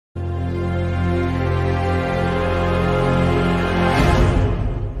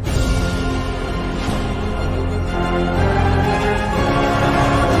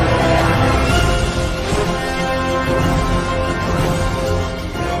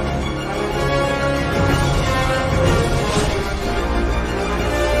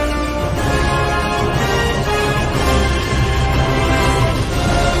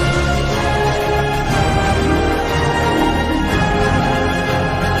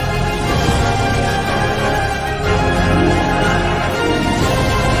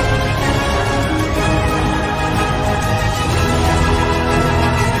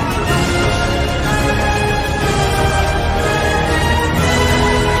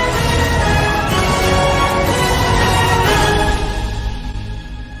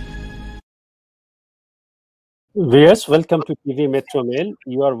Viewers, welcome to TV Metro Mail.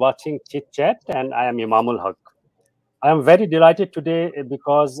 You are watching Chit Chat, and I am Imamul Haq. I am very delighted today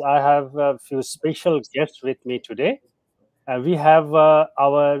because I have a few special guests with me today. We have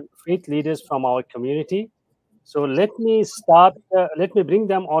our faith leaders from our community. So let me start. Let me bring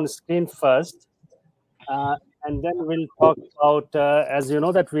them on screen first, uh, and then we'll talk about. As you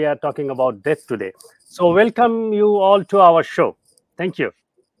know, that we are talking about death today. So welcome you all to our show. Thank you.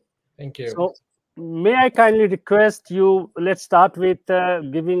 Thank you. So, may I kindly request you, let's start with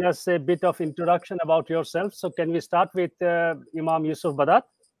giving us a bit of introduction about yourself. So, can we start with Imam Yusuf Badat?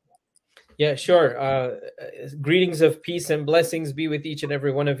 Yeah, sure. Greetings of peace and blessings be with each and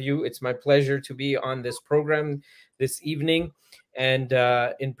every one of you. It's my pleasure to be on this program this evening. And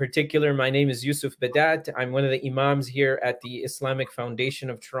in particular, my name is Yusuf Badat. I'm one of the imams here at the Islamic Foundation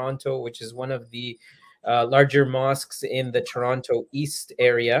of Toronto, which is one of the larger mosques in the Toronto East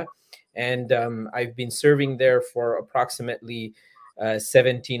area. And I've been serving there for approximately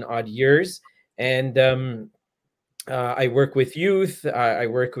 17 odd years. And I work with youth, I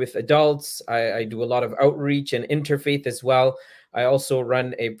work with adults, I do a lot of outreach and interfaith as well. I also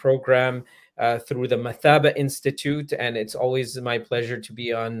run a program through the Mathaba Institute, and it's always my pleasure to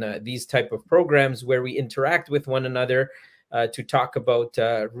be on these type of programs where we interact with one another to talk about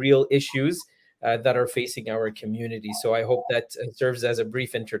real issues that are facing our community. So I hope that serves as a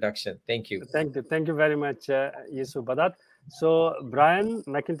brief introduction. Thank you. Thank you very much, Yusuf Badat. So, Brian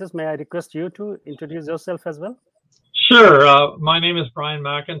McIntosh, may I request you to introduce yourself as well? Sure. My name is Brian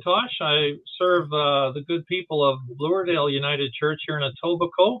McIntosh. I serve the good people of Bloordale United Church here in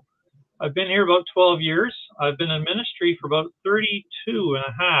Etobicoke. I've been here about 12 years. I've been in ministry for about 32 and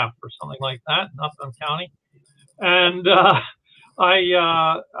a half or something like that, not that I'm counting. And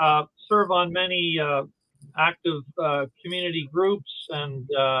I serve on many active community groups and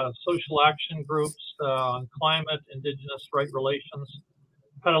social action groups on climate, Indigenous rights relations.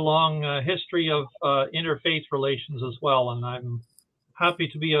 Had a long history of interfaith relations as well, and I'm happy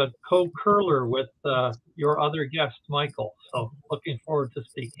to be a co-curler with your other guest, Michael. So looking forward to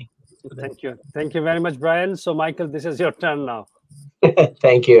speaking today. Thank you very much, Brian. So, Michael, this is your turn now.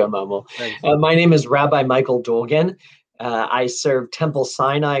 Thank you, Emam. My name is Rabbi Michael Dolgan. I serve Temple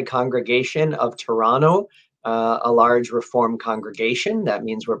Sinai Congregation of Toronto, a large Reform congregation. That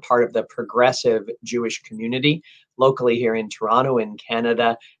means we're part of the progressive Jewish community locally here in Toronto, in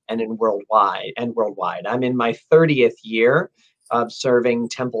Canada, and worldwide. I'm in my 30th year of serving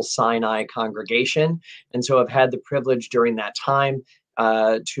Temple Sinai congregation, and so I've had the privilege during that time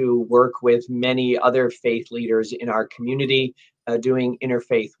to work with many other faith leaders in our community, doing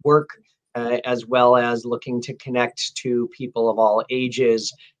interfaith work, as well as looking to connect to people of all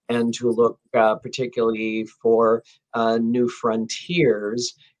ages and to look particularly for new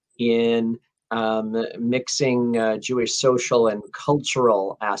frontiers in mixing Jewish social and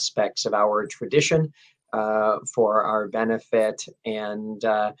cultural aspects of our tradition for our benefit, and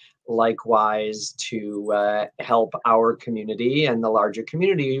likewise to help our community and the larger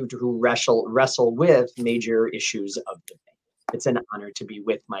community who wrestle with major issues of the day. It's an honor to be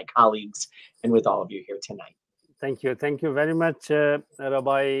with my colleagues and with all of you here tonight. Thank you. Thank you very much,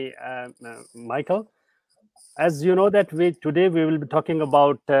 Rabbi Michael. As you know that today we will be talking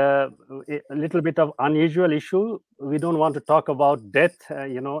about a little bit of unusual issue. We don't want to talk about death,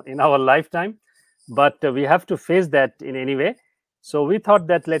 in our lifetime, but we have to face that in any way. So we thought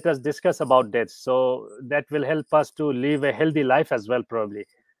that let us discuss about death. So that will help us to live a healthy life as well, probably.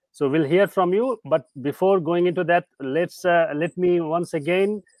 So we'll hear from you. But before going into that, let me once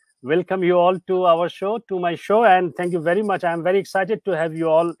again welcome you all to my show, and thank you very much. I'm very excited to have you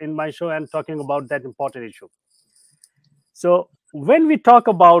all in my show and talking about that important issue. So when we talk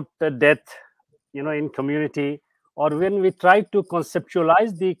about death, in community, or when we try to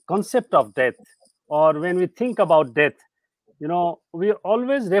conceptualize the concept of death, or when we think about death, we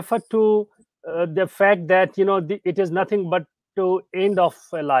always refer to the fact that it is nothing but to end of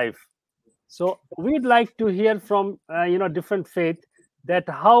a life. So we'd like to hear from different faith, that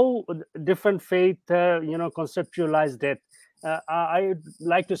how different faith conceptualize death. I'd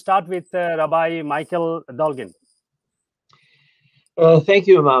like to start with Rabbi Michael Dolgan. Thank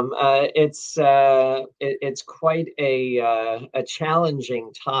you, Emam. It's quite a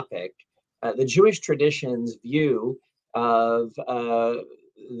challenging topic. The Jewish tradition's view of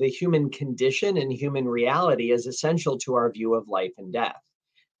the human condition and human reality is essential to our view of life and death.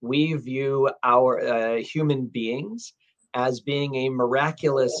 We view our human beings as being a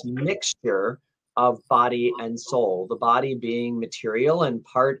miraculous mixture of body and soul, the body being material and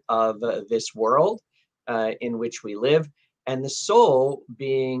part of this world in which we live, and the soul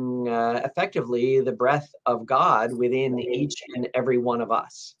being effectively the breath of God within each and every one of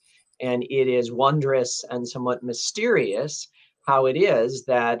us. And it is wondrous and somewhat mysterious how it is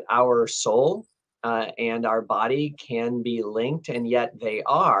that our soul and our body can be linked, and yet they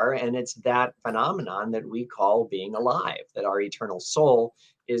are. And it's that phenomenon that we call being alive, that our eternal soul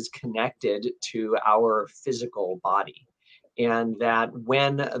is connected to our physical body. And that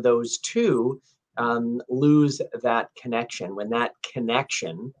when those two lose that connection, when that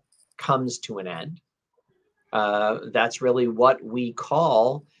connection comes to an end, that's really what we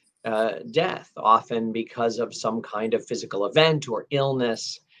call death, often because of some kind of physical event or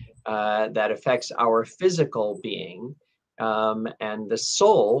illness that affects our physical being. And the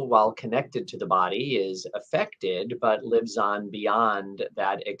soul, while connected to the body, is affected, but lives on beyond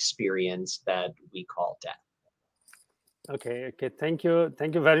that experience that we call death. Okay, thank you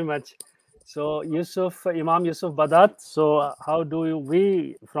very much. So Imam Yusuf Badat, so how do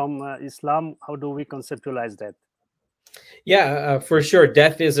we from Islam, how do we conceptualize that? Yeah, for sure.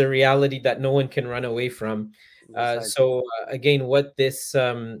 Death is a reality that no one can run away from. Again, what this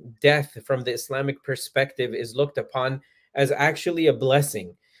death from the Islamic perspective is looked upon as actually a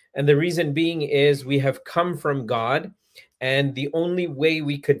blessing. And the reason being is we have come from God, and the only way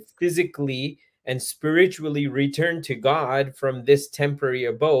we could physically and spiritually return to God from this temporary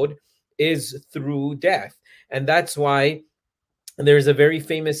abode is through death. And that's why there's a very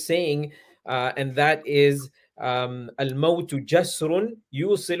famous saying, and that is al-mawtu jasrun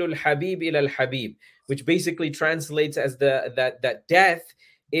yusilu al-habib ila al-habib, which basically translates as that death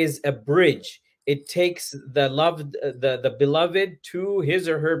is a bridge. It takes the beloved to his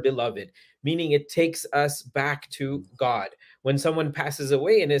or her beloved, meaning it takes us back to God. When someone passes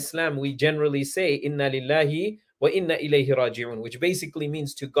away in Islam, we generally say inna lillahi wa inna ilayhi raji'un, which basically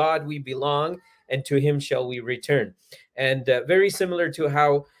means to God we belong and to him shall we return. And very similar to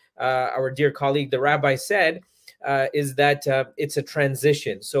how our dear colleague, the rabbi, said, is that it's a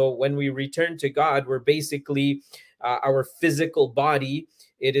transition. So when we return to God, we're basically our physical body,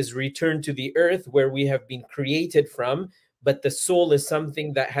 it is returned to the earth where we have been created from, but the soul is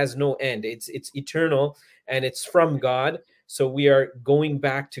something that has no end. It's eternal and it's from God. So we are going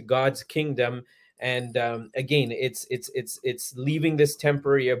back to God's kingdom. And again, it's leaving this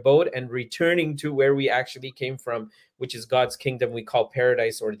temporary abode and returning to where we actually came from, which is God's kingdom we call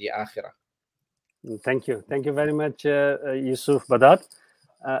paradise or the akhirah. Thank you very much, Yusuf Badat.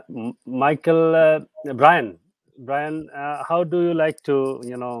 Michael, Brian, how do you like to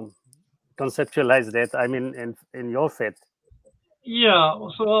conceptualize that? I mean, in your faith. Yeah,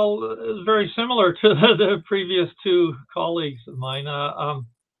 so it's very similar to the previous two colleagues of mine.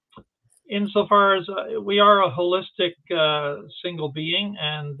 Insofar as we are a holistic single being,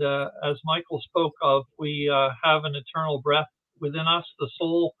 and as Michael spoke of, we have an eternal breath within us, the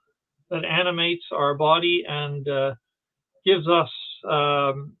soul that animates our body and gives us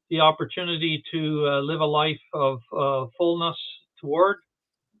the opportunity to live a life of fullness toward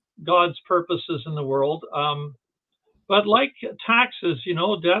God's purposes in the world. But like taxes,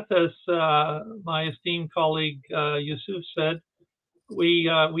 death, as my esteemed colleague Yusuf said,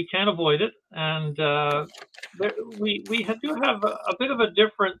 we can't avoid it, and we do have a bit of a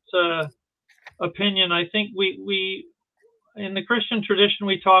different opinion. I think we in the Christian tradition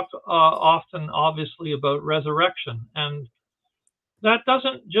we talk often, obviously, about resurrection, and that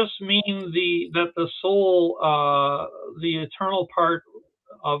doesn't just mean that the soul, the eternal part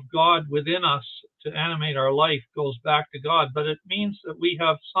of God within us to animate our life goes back to God, but it means that we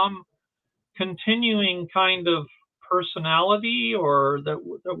have some continuing kind of personality, or that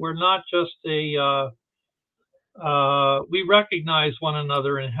we're not just we recognize one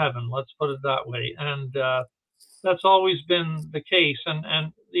another in heaven, let's put it that way. And that's always been the case.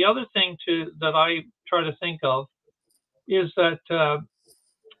 And the other thing that I try to think of is that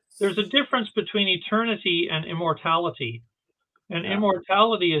there's a difference between eternity and immortality. And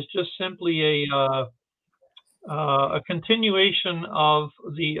immortality is just simply a continuation of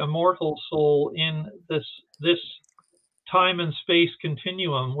the immortal soul in this time and space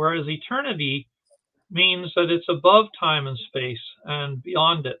continuum, whereas eternity means that it's above time and space and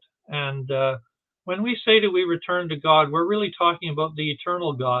beyond it. And when we say that we return to God, we're really talking about the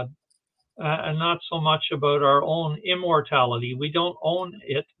eternal God, and not so much about our own immortality. We don't own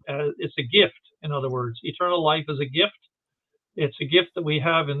it. It's a gift, in other words. Eternal life is a gift. It's a gift that we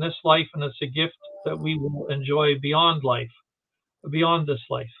have in this life, and it's a gift that we will enjoy beyond this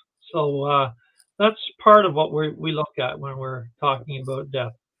life. So that's part of what we look at when we're talking about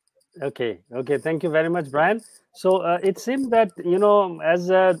death. Okay, okay. Thank you very much, Brian. So it seems that,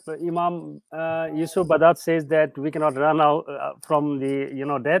 as Imam Yusuf Badat says, that we cannot run out from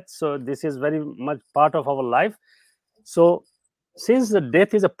the death. So this is very much part of our life. So since the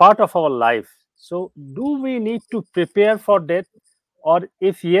death is a part of our life, so do we need to prepare for death, or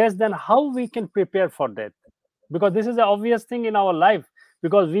if yes, then how we can prepare for death? Because this is the obvious thing in our life,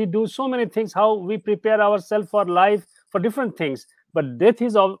 because we do so many things, how we prepare ourselves for life, for different things, but death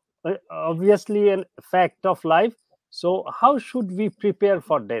is obviously a fact of life. So how should we prepare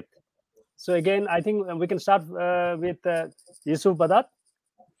for death? So again, I think we can start with Yusuf Badat.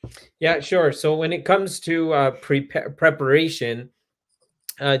 Yeah, sure. So when it comes to preparation,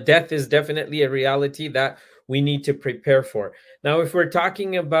 death is definitely a reality that we need to prepare for. Now, if we're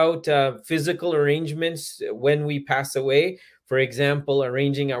talking about physical arrangements when we pass away, for example,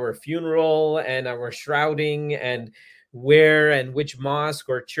 arranging our funeral and our shrouding and where and which mosque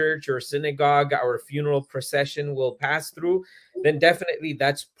or church or synagogue our funeral procession will pass through, then definitely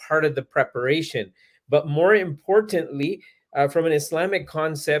that's part of the preparation. But more importantly, from an Islamic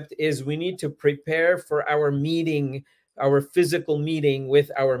concept, is we need to prepare for our meeting, our physical meeting with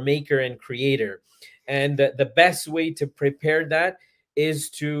our maker and creator. And the best way to prepare that is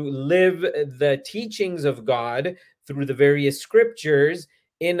to live the teachings of God through the various scriptures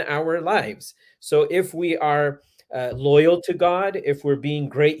in our lives. So if we are loyal to God, if we're being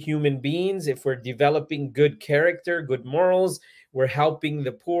great human beings, if we're developing good character, good morals, we're helping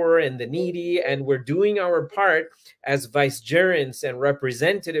the poor and the needy, and we're doing our part as vicegerents and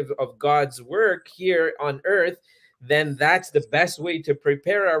representative of God's work here on earth, then that's the best way to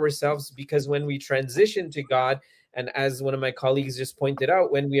prepare ourselves. Because when we transition to God, and as one of my colleagues just pointed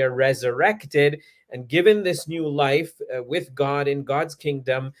out, when we are resurrected and given this new life with God in God's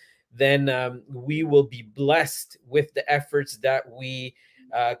kingdom, then we will be blessed with the efforts that we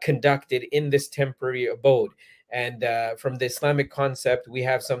conducted in this temporary abode. And from the Islamic concept, we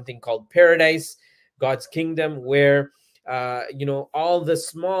have something called paradise, God's kingdom, where all the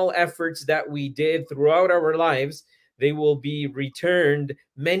small efforts that we did throughout our lives, they will be returned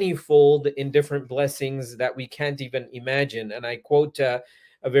manyfold in different blessings that we can't even imagine. And I quote a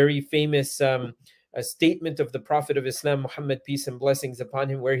very famous a statement of the Prophet of Islam, Muhammad, peace and blessings upon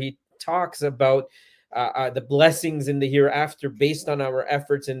him, where he talks about the blessings in the hereafter based on our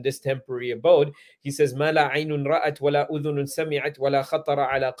efforts in this temporary abode. He says, "Ma la aynun ra'at wa la udhunun sami'at wa la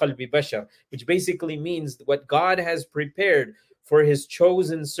khatara ala qalbi bashar," which basically means what God has prepared for his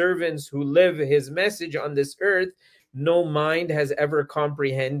chosen servants who live his message on this earth, no mind has ever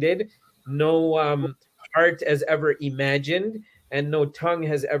comprehended, no heart has ever imagined, and no tongue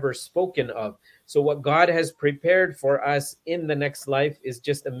has ever spoken of. So what God has prepared for us in the next life is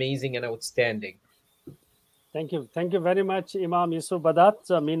just amazing and outstanding. Thank you. Thank you very much, Imam Yusuf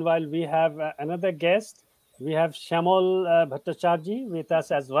Badat. Meanwhile, we have another guest. We have Shamol Bhattacharji with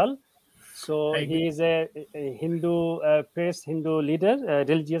us as well. So he is a Hindu, praised Hindu leader,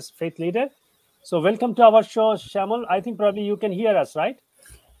 religious faith leader. So welcome to our show, Shamol. I think probably you can hear us, right?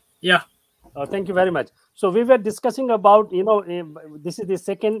 Yeah. Thank you very much. So we were discussing about, this is the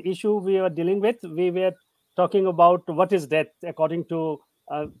second issue we are dealing with. We were talking about what is death according to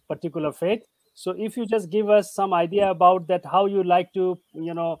a particular faith. So if you just give us some idea about that, how you like to,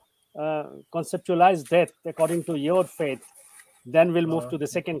 conceptualize death according to your faith, then we'll move to the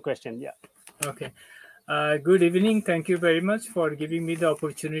second question. Yeah. Okay. Good evening. Thank you very much for giving me the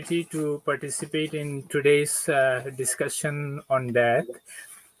opportunity to participate in today's discussion on death.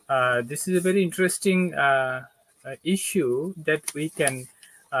 This is a very interesting issue that we can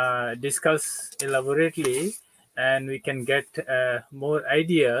discuss elaborately, and we can get more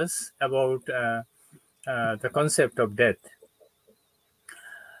ideas about the concept of death.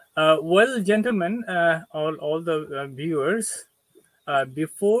 Well, gentlemen, all the viewers,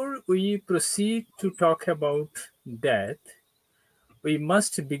 before we proceed to talk about death, we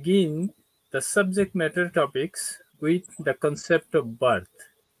must begin the subject matter topics with the concept of birth.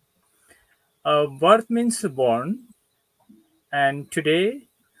 Birth means born, and today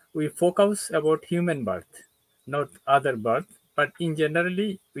we focus about human birth, not other birth, but in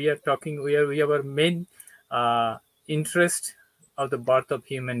generally we are talking, we have our main interest of the birth of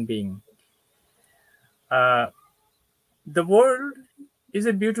human being. The world is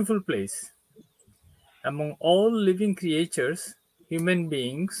a beautiful place. Among all living creatures, human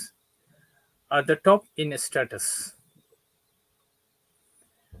beings are the top in status.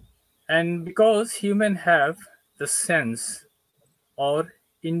 And because humans have the sense or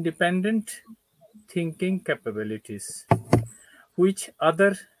independent thinking capabilities, which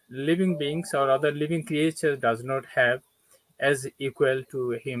other living beings or other living creatures does not have, as equal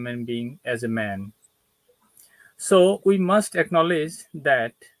to a human being, as a man. So we must acknowledge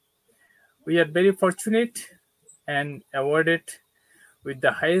that we are very fortunate and awarded with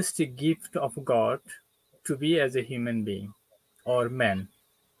the highest gift of God to be as a human being or man.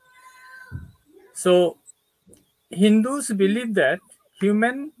 So Hindus believe that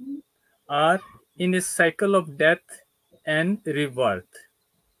humans are in a cycle of death and rebirth.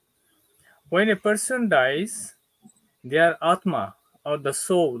 When a person dies, their Atma or the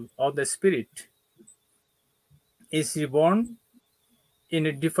soul or the spirit is reborn in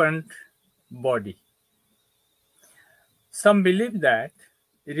a different body. Some believe that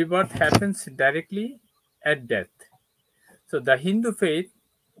rebirth happens directly at death. So the Hindu faith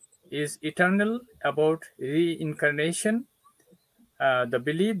is eternal about reincarnation, the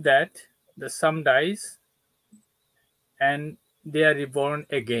belief that the some dies and they are reborn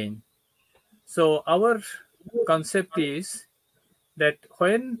again. So our concept is that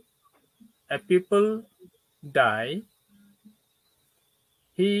when a people die,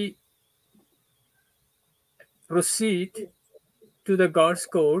 he proceed to the God's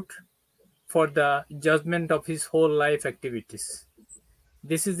court for the judgment of his whole life activities.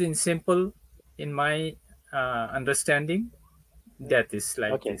 This is in simple, in my understanding, that is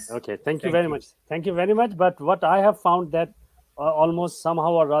like this. Okay. Thank you very much. Thank you very much. But what I have found that almost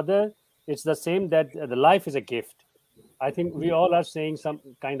somehow or other, it's the same, that the life is a gift. I think we all are saying some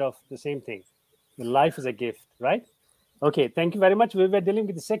kind of the same thing. The life is a gift, right? Okay, thank you very much. We were dealing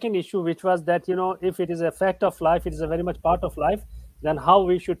with the second issue, which was that, if it is a fact of life, it is a very much part of life, then how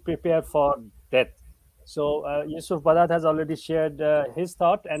we should prepare for death. So Yusuf Badat has already shared his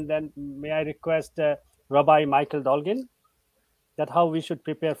thought, and then may I request Rabbi Michael Dolgin that how we should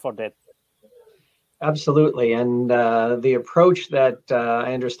prepare for death. Absolutely. And the approach that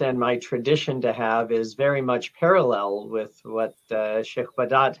I understand my tradition to have is very much parallel with what Sheikh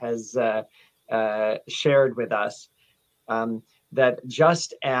Badat has shared with us. That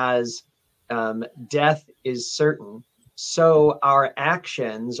just as death is certain, so our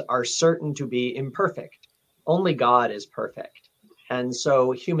actions are certain to be imperfect. Only God is perfect. And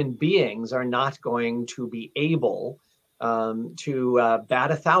so human beings are not going to be able to bat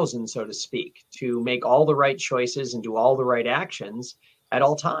 1,000, so to speak, to make all the right choices and do all the right actions at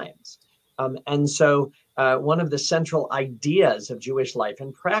all times. And so one of the central ideas of Jewish life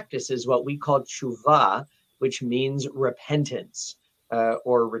and practice is what we call tshuva, which means repentance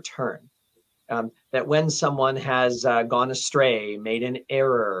or return. That when someone has gone astray, made an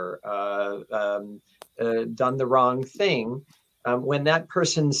error, done the wrong thing, when that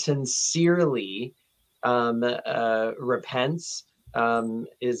person sincerely repents,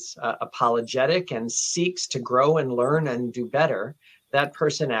 is apologetic and seeks to grow and learn and do better, that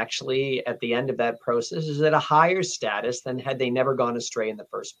person actually at the end of that process is at a higher status than had they never gone astray in the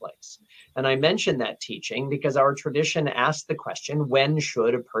first place. And I mention that teaching because our tradition asks the question, when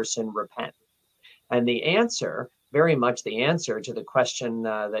should a person repent? And the answer, very much the answer to the question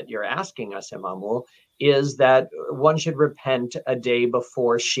that you're asking us, Emam, is that one should repent a day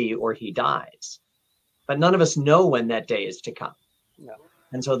before she or he dies. But none of us know when that day is to come. No.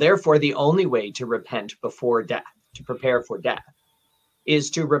 And so therefore, the only way to repent before death, to prepare for death,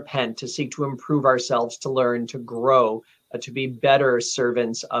 is to repent, to seek to improve ourselves, to learn, to grow, to be better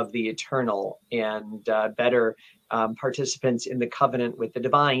servants of the eternal and better participants in the covenant with the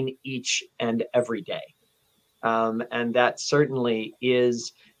divine each and every day. And that certainly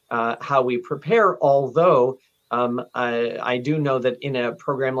is how we prepare, although I do know that in a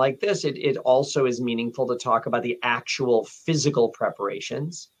program like this, it also is meaningful to talk about the actual physical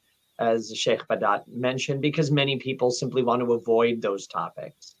preparations, as Sheikh Badat mentioned, because many people simply want to avoid those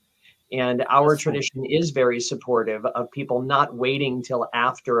topics. And our tradition is very supportive of people not waiting till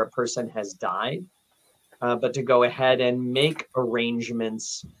after a person has died, but to go ahead and make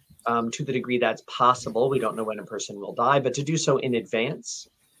arrangements to the degree that's possible. We don't know when a person will die, but to do so in advance,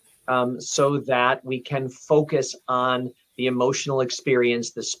 so that we can focus on the emotional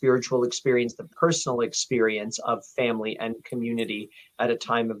experience, the spiritual experience, the personal experience of family and community at a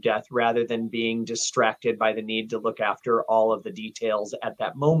time of death, rather than being distracted by the need to look after all of the details at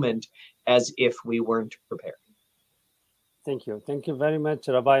that moment as if we weren't prepared. Thank you. Thank you very much,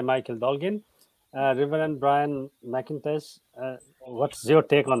 Rabbi Michael Dolgin. Reverend Brian McIntosh, what's your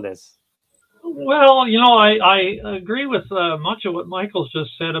take on this? Well, I agree with much of what Michael's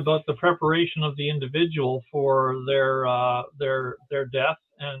just said about the preparation of the individual for their death,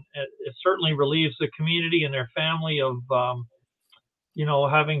 and it certainly relieves the community and their family of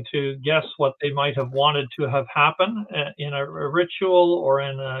having to guess what they might have wanted to have happen in a ritual or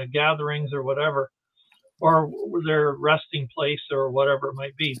in gatherings or whatever. or their resting place or whatever it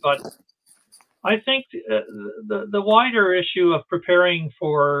might be. But I think the wider issue of preparing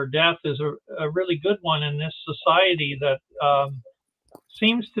for death is a really good one in this society that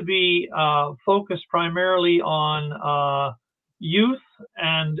seems to be focused primarily on youth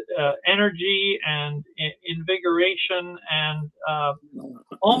and energy and invigoration and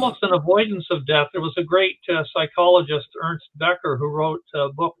almost an avoidance of death. There was a great psychologist, Ernst Becker, who wrote a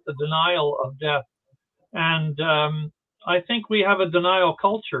book, The Denial of Death. And I think we have a denial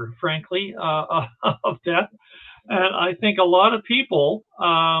culture, frankly, of death. And I think a lot of people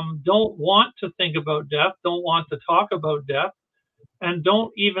don't want to think about death, don't want to talk about death, and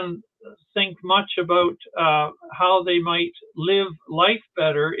don't even think much about how they might live life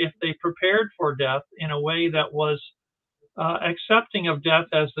better if they prepared for death in a way that was accepting of death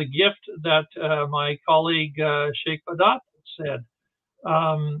as the gift that my colleague Sheikh Badat said.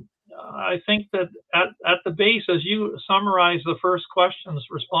 I think that at the base, as you summarize the first question's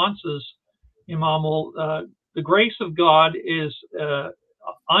responses, Emam, the grace of God is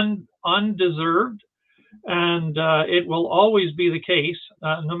undeserved, and it will always be the case,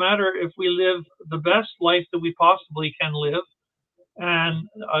 no matter if we live the best life that we possibly can live, and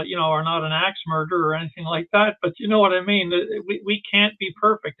are not an axe murderer or anything like that. But you know what I mean. We can't be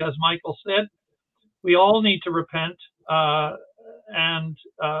perfect, as Michael said. We all need to repent. And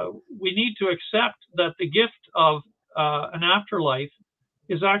we need to accept that the gift of an afterlife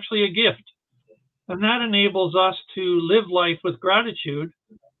is actually a gift. And that enables us to live life with gratitude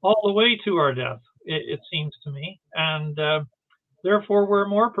all the way to our death, it seems to me. And therefore, we're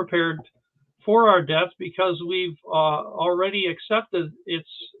more prepared for our death because we've already accepted its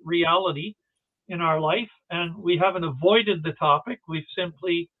reality in our life. And we haven't avoided the topic. We've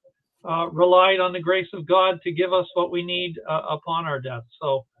simply relied on the grace of God to give us what we need upon our death.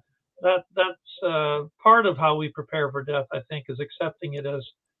 So that's part of how we prepare for death, I think, is accepting it as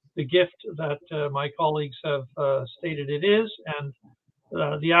the gift that my colleagues have stated it is, and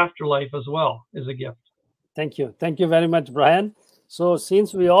the afterlife as well is a gift. Thank you. Thank you very much, Brian. So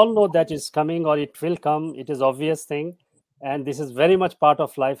since we all know that is coming or it will come, it is obvious thing, and this is very much part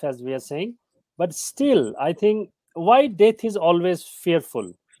of life, as we are saying. But still, I think why death is always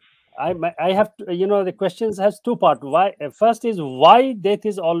fearful. I have to, the questions has two parts. Why? First is why death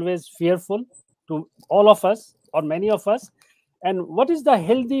is always fearful to all of us or many of us, and what is the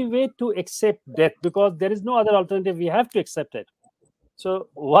healthy way to accept death? Because there is no other alternative. We have to accept it. So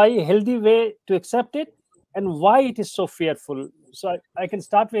why healthy way to accept it, and why it is so fearful? So I can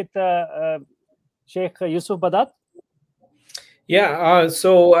start with Sheikh Yusuf Badat. Yeah.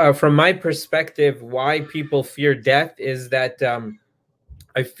 So from my perspective, why people fear death is that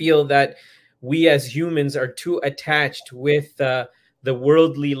I feel that we as humans are too attached with the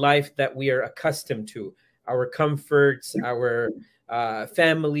worldly life that we are accustomed to, our comforts, our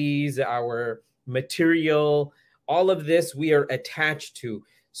families, our material, all of this we are attached to.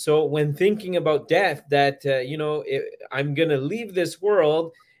 So when thinking about death, that, I'm going to leave this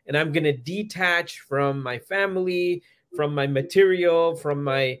world and I'm going to detach from my family, from my material, from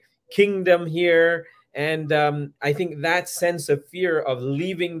my kingdom here. And I think that sense of fear of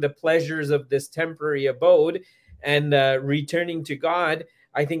leaving the pleasures of this temporary abode and returning to God,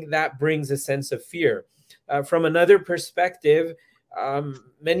 I think that brings a sense of fear. From another perspective,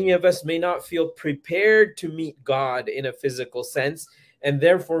 many of us may not feel prepared to meet God in a physical sense. And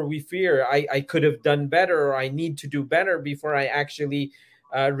therefore we fear I could have done better, or I need to do better before I actually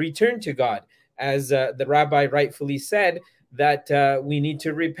return to God. As the rabbi rightfully said, that we need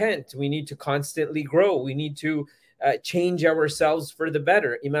to repent. We need to constantly grow. We need to change ourselves for the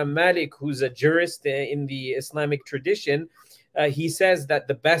better. Imam Malik, who's a jurist in the Islamic tradition, he says that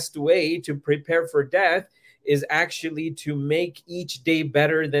the best way to prepare for death is actually to make each day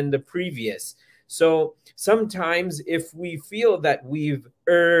better than the previous. So sometimes if we feel that we've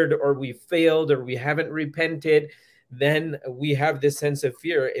erred or we failed or we haven't repented, then we have this sense of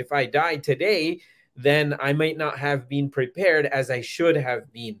fear. If I die today, then I might not have been prepared as I should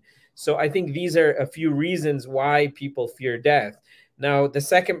have been. So I think these are a few reasons why people fear death. Now, the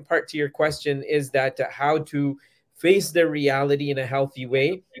second part to your question is that how to face the reality in a healthy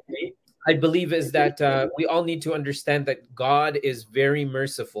way, I believe is that we all need to understand that God is very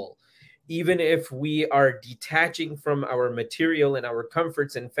merciful. Even if we are detaching from our material and our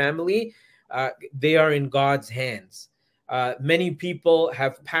comforts and family, they are in God's hands. Many people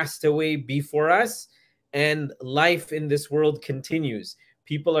have passed away before us, and life in this world continues.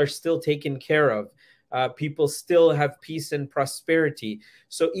 People are still taken care of. People still have peace and prosperity.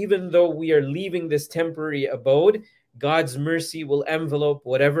 So even though we are leaving this temporary abode, God's mercy will envelope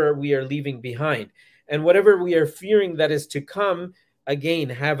whatever we are leaving behind. And whatever we are fearing that is to come, again,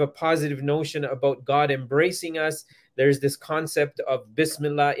 have a positive notion about God embracing us. There's this concept of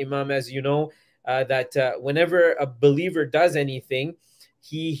Bismillah, Imam, as you know, that whenever a believer does anything,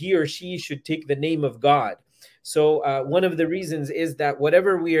 he or she should take the name of God. So one of the reasons is that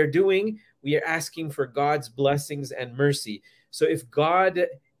whatever we are doing, we are asking for God's blessings and mercy. So if God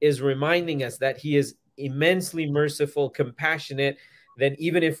is reminding us that he is immensely merciful, compassionate, then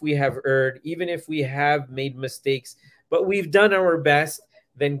even if we have erred, even if we have made mistakes, but we've done our best,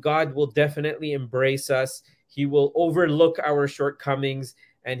 then God will definitely embrace us. He will overlook our shortcomings,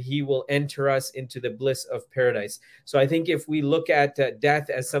 and he will enter us into the bliss of paradise. So I think if we look at death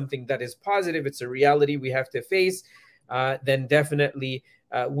as something that is positive, it's a reality we have to face, then definitely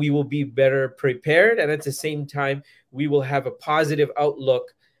we will be better prepared. And at the same time, we will have a positive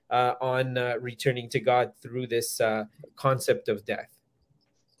outlook on returning to God through this concept of death.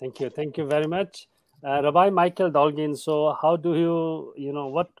 Thank you. Thank you very much. Rabbi Michael Dolgin, so how do you,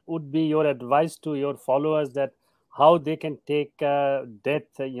 what would be your advice to your followers that how they can take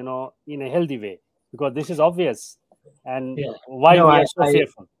death, in a healthy way? Because this is obvious. And why we are so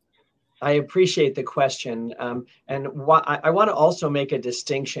fearful. I appreciate the question. And I want to also make a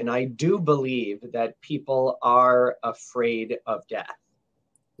distinction. I do believe that people are afraid of death.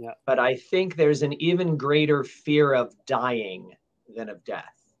 Yeah. But I think there's an even greater fear of dying than of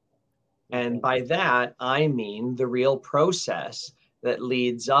death. And by that, I mean the real process that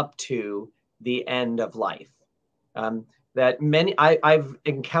leads up to the end of life. That I've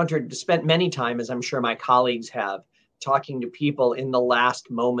spent many time, as I'm sure my colleagues have, talking to people in the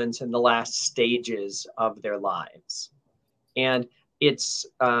last moments and the last stages of their lives. And it's,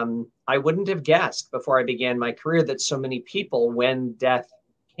 I wouldn't have guessed before I began my career that so many people, when death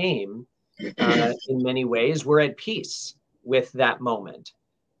came, in many ways, were at peace with that moment.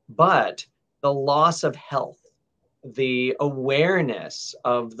 But the loss of health, the awareness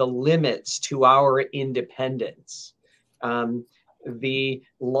of the limits to our independence, the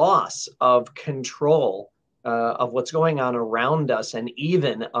loss of control of what's going on around us and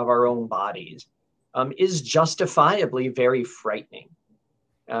even of our own bodies is justifiably very frightening.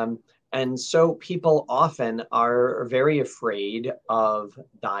 And so people often are very afraid of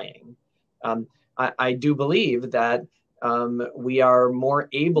dying. I do believe that we are more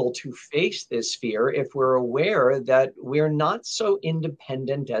able to face this fear if we're aware that we're not so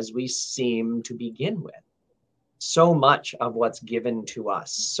independent as we seem to begin with. So much of what's given to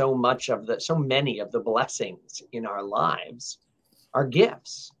us, so many of the blessings in our lives are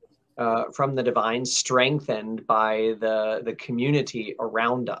gifts from the divine, strengthened by the community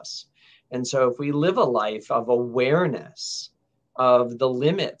around us. And so if we live a life of awareness of the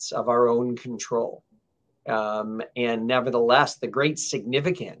limits of our own control, and nevertheless the great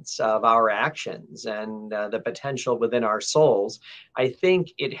significance of our actions and the potential within our souls, I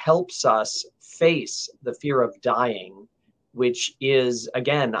think it helps us face the fear of dying, which is,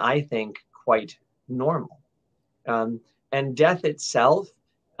 again, I think, quite normal. And death itself,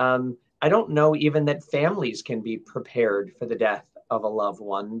 I don't know even that families can be prepared for the death of a loved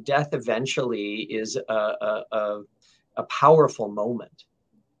one. Death eventually is a powerful moment.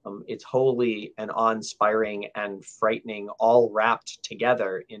 It's holy and awe-inspiring and frightening, all wrapped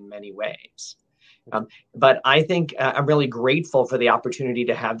together in many ways. But I think I'm really grateful for the opportunity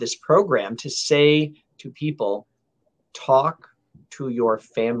to have this program to say to people, talk to your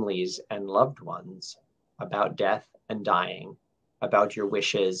families and loved ones about death and dying, about your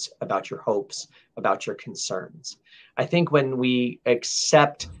wishes, about your hopes, about your concerns. I think when we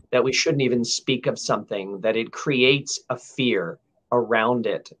accept that we shouldn't even speak of something, that it creates a fear around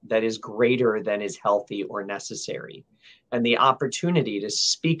it that is greater than is healthy or necessary. And the opportunity to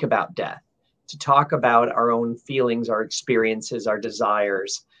speak about death, to talk about our own feelings, our experiences, our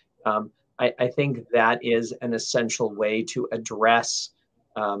desires, I think that is an essential way to address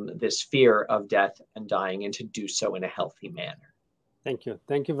this fear of death and dying, and to do so in a healthy manner. Thank you.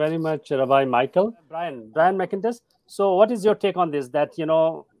 Thank you very much, Rabbi Michael. Brian McIntosh. So what is your take on this, that,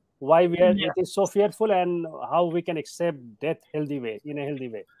 why it is so fearful and how we can accept death in a healthy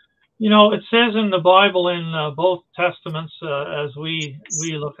way? It says in the Bible, in both Testaments, as we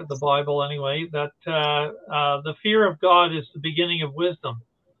look at the Bible anyway, that the fear of God is the beginning of wisdom.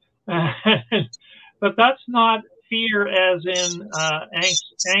 But that's not fear as in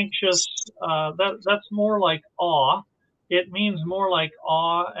anxious. That's more like awe. It means more like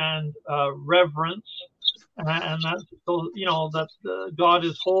awe and reverence. And that's, that God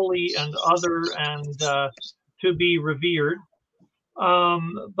is holy and other and to be revered.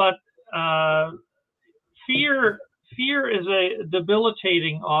 But fear is a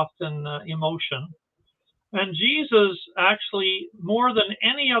debilitating, often, emotion. And Jesus actually, more than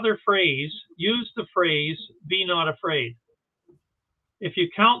any other phrase, used the phrase, be not afraid. If you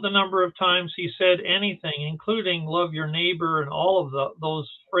count the number of times he said anything, including love your neighbor and all of those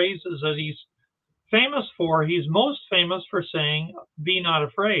phrases that he's famous for, he's most famous for saying, be not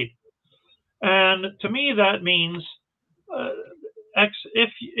afraid. And to me, that means if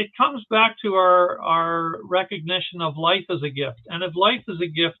it comes back to our recognition of life as a gift. And if life is a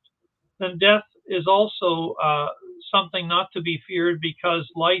gift, then death is also something not to be feared, because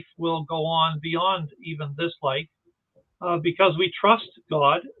life will go on beyond even this life, because we trust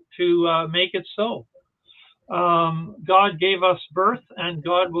God to make it so. God gave us birth, and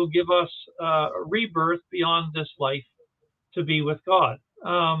God will give us rebirth beyond this life to be with God.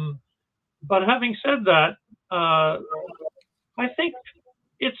 But having said that, I think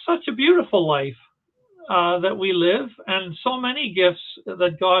it's such a beautiful life that we live, and so many gifts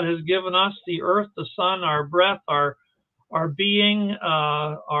that God has given us: the earth, the sun, our breath, our being,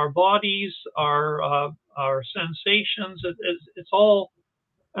 our bodies, our sensations. It's all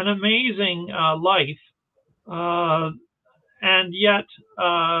an amazing life, and yet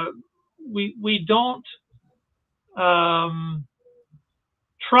we don't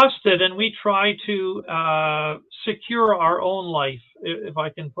trust it, and we try to secure our own life, if I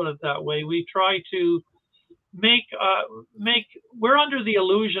can put it that way. We try to make we're under the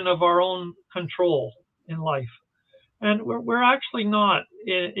illusion of our own control in life, and we're actually not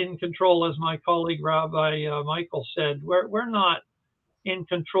in control, as my colleague Rabbi Michael said. We're not in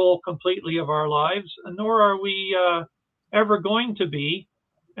control completely of our lives, nor are we ever going to be,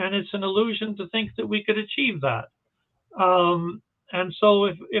 and it's an illusion to think that we could achieve that. And so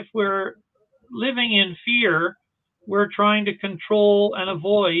if we're living in fear, we're trying to control and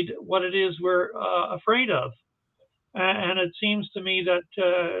avoid what it is we're afraid of. And it seems to me that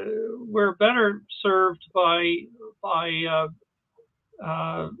we're better served by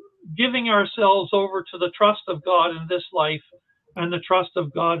giving ourselves over to the trust of God in this life and the trust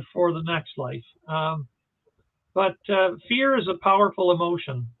of God for the next life. But fear is a powerful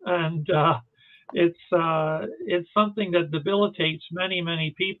emotion, and it's something that debilitates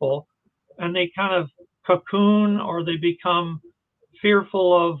many people, and they kind of cocoon, or they become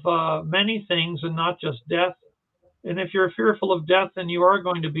fearful of many things and not just death. And if you're fearful of death, then you are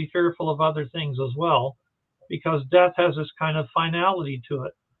going to be fearful of other things as well, because death has this kind of finality to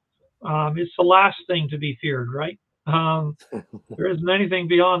it. It's the last thing to be feared, right? There isn't anything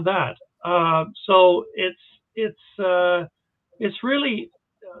beyond that. So it's really,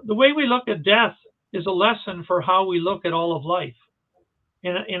 the way we look at death is a lesson for how we look at all of life,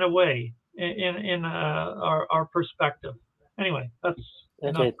 in a way, in our perspective. Anyway, that's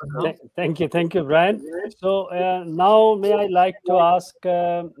okay. Thank you, Brian. So now, may I like to ask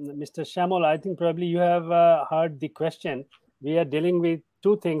Mr. Shamol? I think probably you have heard the question. We are dealing with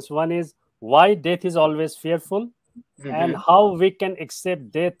two things. One is why death is always fearful, and how we can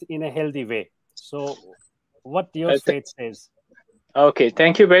accept death in a healthy way. So, what your faith says? Okay,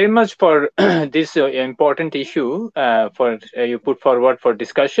 thank you very much for this important issue for you put forward for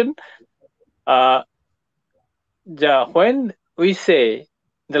discussion. When we say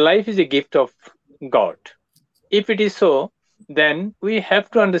the life is a gift of God, if it is so, then we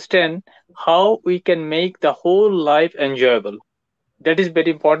have to understand how we can make the whole life enjoyable. That is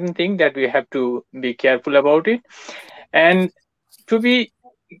very important thing that we have to be careful about it. And to be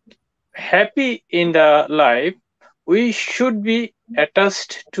happy in the life, we should be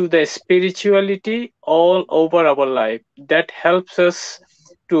attached to the spirituality all over our life. That helps us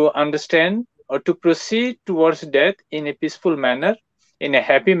to understand or to proceed towards death in a peaceful manner, in a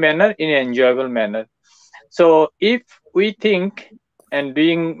happy manner, in an enjoyable manner. So if we think and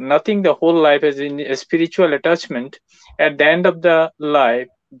doing nothing the whole life as in a spiritual attachment, at the end of the life,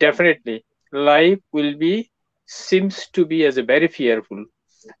 definitely life will be seems to be as a very fearful.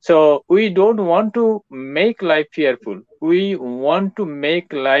 So we don't want to make life fearful. We want to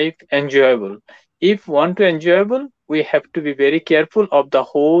make life enjoyable. If want to enjoyable, we have to be very careful of the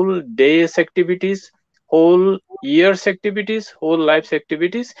whole day's activities, whole year's activities, whole life's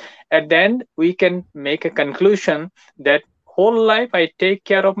activities. And then we can make a conclusion that whole life I take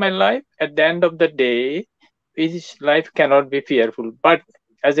care of my life. At the end of the day, each life cannot be fearful. But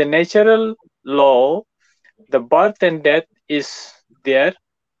as a natural law, the birth and death is there.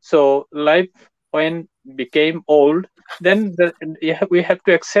 So life, when became old, then we have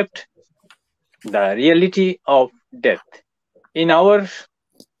to accept the reality of death. In our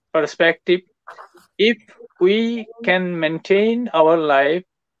perspective, if we can maintain our life,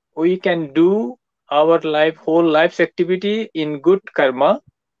 we can do our life, whole life's activity in good karma,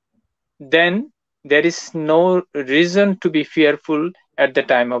 then there is no reason to be fearful at the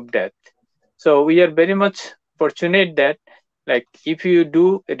time of death. So we are very much fortunate that, like, if you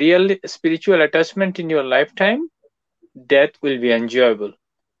do real spiritual attachment in your lifetime, death will be enjoyable,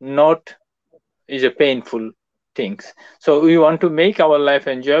 not is a painful things. So we want to make our life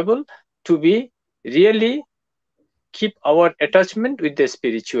enjoyable, to be really keep our attachment with the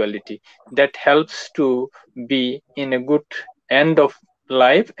spirituality. That helps to be in a good end of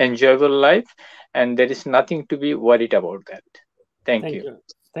life, enjoyable life, and there is nothing to be worried about that. Thank you.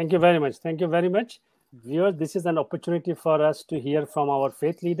 Thank you very much. Thank you very much. Viewers, this is an opportunity for us to hear from our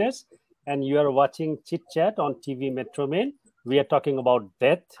faith leaders, and you are watching Chit Chat on TV Metro Mail. We are talking about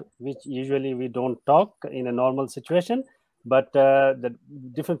death, which usually we don't talk in a normal situation, but the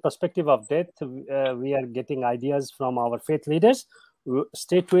different perspective of death, we are getting ideas from our faith leaders.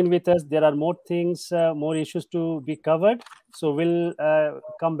 Stay tuned with us. There are more things, more issues to be covered. So we'll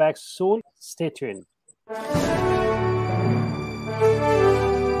come back soon. Stay tuned.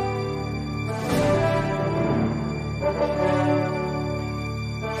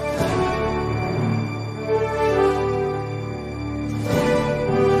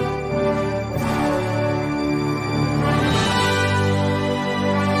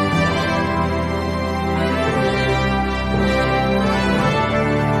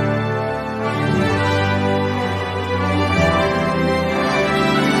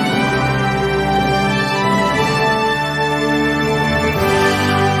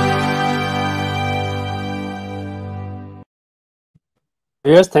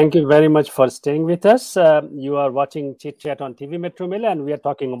 Yes, thank you very much for staying with us. You are watching Chit Chat on TV Metro Mail, and we are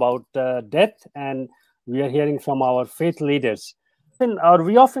talking about death, and we are hearing from our faith leaders. Or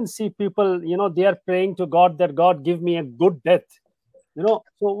we often see people, they are praying to God that God give me a good death. So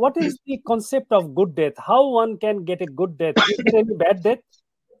what is the concept of good death? How one can get a good death? Is there any bad death?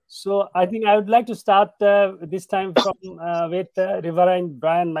 So I think I would like to start this time from with Reverend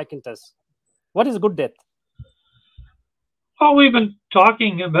Brian McIntosh. What is good death? Well, we've been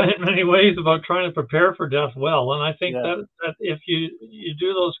talking about in many ways about trying to prepare for death well, and I think that if you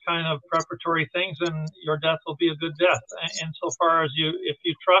do those kind of preparatory things, then your death will be a good death. And so far as if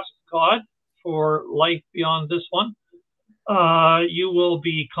you trust God for life beyond this one, you will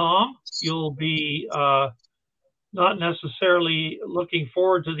be calm. You'll be not necessarily looking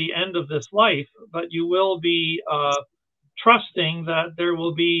forward to the end of this life, but you will be trusting that there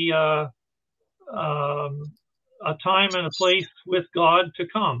will be a time and a place with God to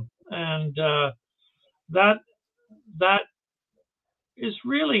come, and that is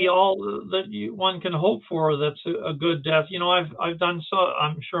really all that one can hope for. That's a good death. I've done so.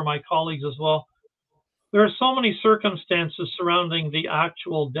 I'm sure my colleagues as well. There are so many circumstances surrounding the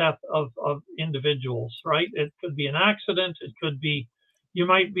actual death of individuals. Right? It could be an accident. It could be you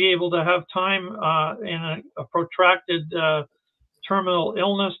might be able to have time in a protracted terminal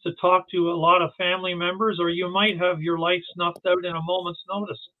illness to talk to a lot of family members, or you might have your life snuffed out in a moment's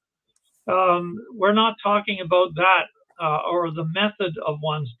notice. We're not talking about that or the method of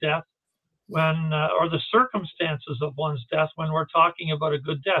one's death or the circumstances of one's death when we're talking about a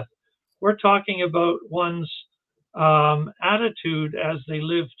good death. We're talking about one's attitude as they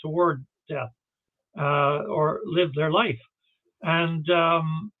live toward death or live their life. And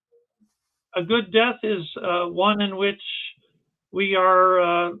a good death is one in which we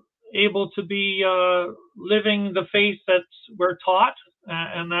are able to be living the faith that we're taught,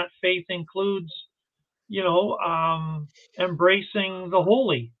 and that faith includes, embracing the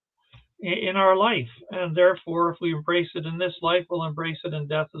holy in our life. And therefore, if we embrace it in this life, we'll embrace it in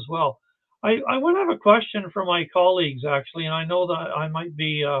death as well. I would have a question for my colleagues, actually, and I know that I might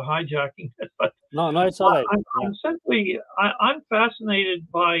be hijacking it, but no, it's all right. I'm fascinated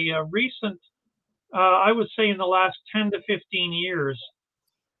by recent. I would say in the last 10 to 15 years,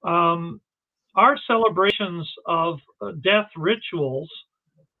 our celebrations of death rituals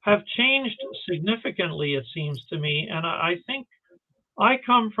have changed significantly, it seems to me. And I think I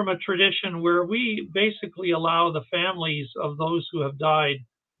come from a tradition where we basically allow the families of those who have died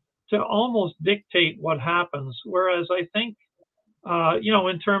to almost dictate what happens. Whereas I think,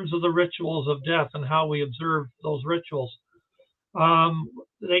 in terms of the rituals of death and how we observe those rituals,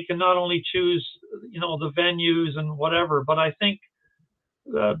 they can not only choose, the venues and whatever, but I think,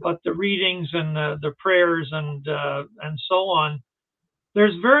 but the readings and the prayers and so on,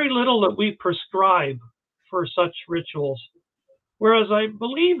 there's very little that we prescribe for such rituals. Whereas I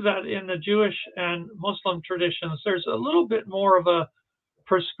believe that in the Jewish and Muslim traditions, there's a little bit more of a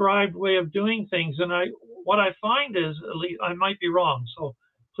prescribed way of doing things. And what I find is, at least I might be wrong, so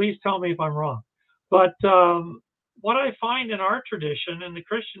please tell me if I'm wrong. But what I find in our tradition, in the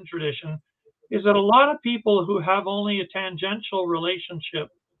Christian tradition, is that a lot of people who have only a tangential relationship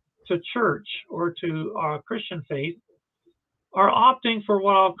to church or to Christian faith are opting for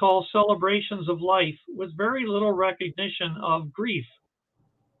what I'll call celebrations of life with very little recognition of grief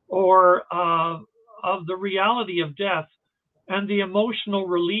or of the reality of death and the emotional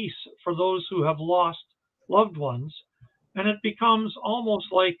release for those who have lost loved ones. And it becomes almost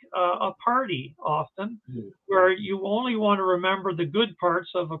like a party often, where you only want to remember the good parts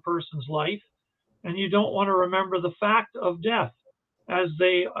of a person's life, and you don't want to remember the fact of death as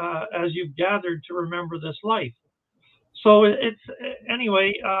you've gathered to remember this life. So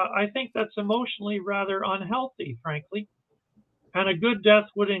anyway, I think that's emotionally rather unhealthy, frankly. And a good death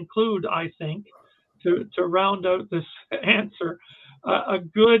would include, I think, to round out this answer, a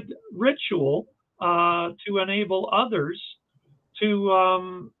good ritual to enable others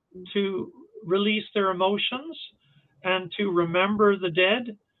to release their emotions and to remember the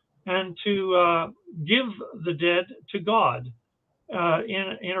dead and to give the dead to God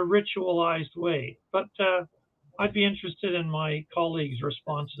in a ritualized way. But I'd be interested in my colleagues'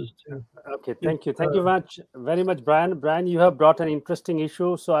 responses too. Okay, thank you. Thank you very much, Brian. Brian, you have brought an interesting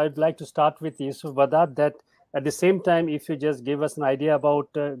issue. So I'd like to start with Yusuf Badat, that at the same time, if you just give us an idea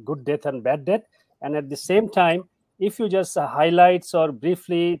about good death and bad death, and at the same time, if you just highlights or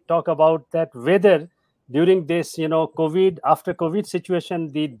briefly talk about that, whether during this, COVID, after COVID situation,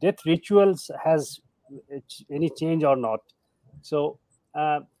 the death rituals has any change or not. So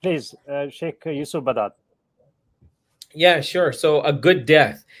please, Sheikh Yusuf Badat. Yeah, sure. So a good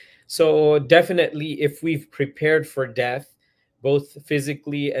death. So definitely, if we've prepared for death, both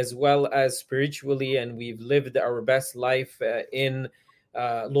physically as well as spiritually, and we've lived our best life in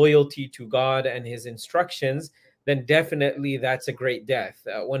loyalty to God and his instructions, then definitely that's a great death.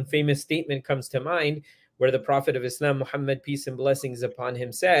 One famous statement comes to mind where the Prophet of Islam, Muhammad, peace and blessings upon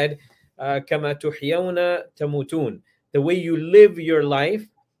him, said, "Kama tuhyawna tamutun." The way you live your life,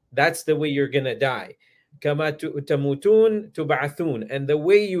 that's the way you're going to die. Kama tamutun tub'athun. And the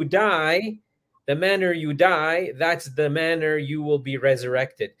way you die, the manner you die, that's the manner you will be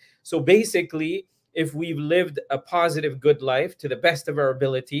resurrected. So basically, if we've lived a positive, good life to the best of our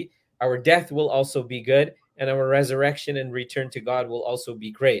ability, our death will also be good, and our resurrection and return to God will also be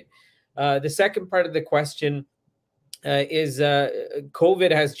great. The second part of the question is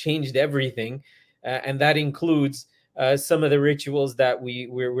COVID has changed everything, and that includes some of the rituals that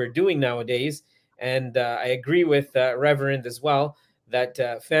we're doing nowadays. And I agree with Reverend as well,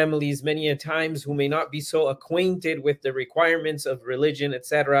 that families many a times who may not be so acquainted with the requirements of religion,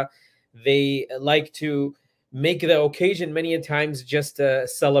 etc., they like to make the occasion many a times just a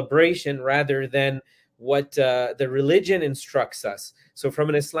celebration rather than what the religion instructs us. So from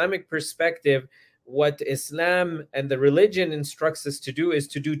an Islamic perspective, what Islam and the religion instructs us to do is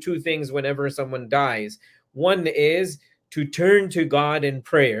to do two things whenever someone dies. One is to turn to God in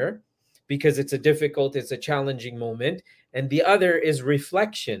prayer, because it's a challenging moment. And the other is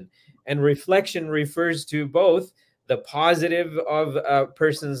reflection. And reflection refers to both the positive of a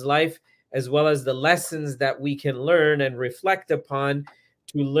person's life as well as the lessons that we can learn and reflect upon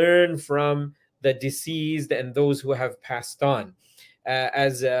to learn from the deceased and those who have passed on.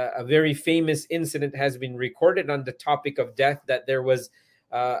 As a very famous incident has been recorded on the topic of death, that there was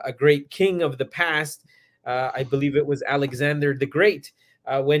a great king of the past, I believe it was Alexander the Great.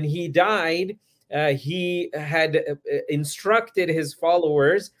 When he died, he had instructed his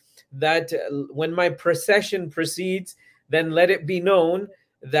followers that when my procession proceeds, then let it be known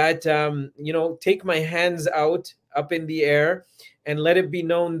that, take my hands up in the air, and let it be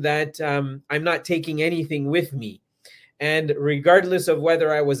known that I'm not taking anything with me. And regardless of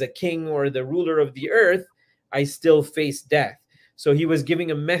whether I was a king or the ruler of the earth, I still face death. So he was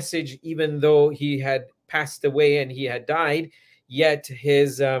giving a message, even though he had passed away and he had died, yet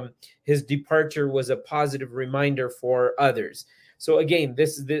his departure was a positive reminder for others. So again,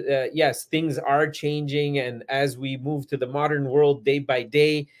 yes, things are changing, and as we move to the modern world day by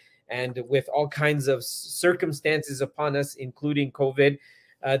day, and with all kinds of circumstances upon us, including COVID,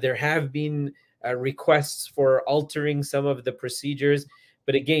 there have been requests for altering some of the procedures.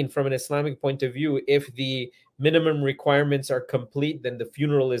 But again, from an Islamic point of view, if the minimum requirements are complete, then the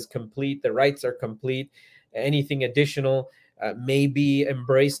funeral is complete, the rites are complete. Anything additional may be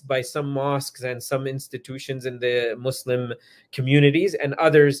embraced by some mosques and some institutions in the Muslim communities, and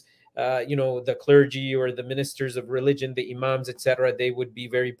others, the clergy or the ministers of religion, the imams, etc., they would be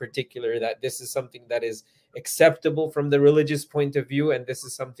very particular that this is something that is acceptable from the religious point of view, and this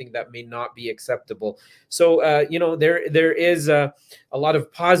is something that may not be acceptable. So, there is a lot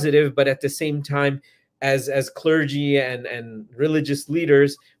of positive, but at the same time, as clergy and religious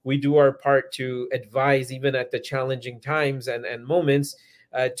leaders, we do our part to advise, even at the challenging times and moments,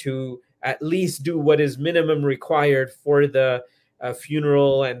 to at least do what is minimum required for the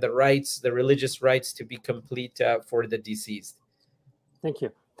funeral and the rites, the religious rites, to be complete for the deceased. Thank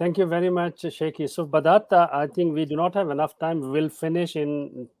you. Thank you very much, Sheikh Yusuf Badat. I think we do not have enough time. We'll finish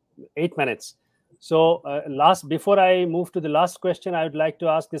in 8 minutes. So before I move to the last question, I would like to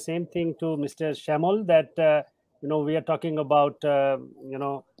ask the same thing to Mr. Shamol, that, we are talking about,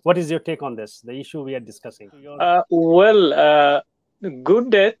 what is your take on this, the issue we are discussing? Good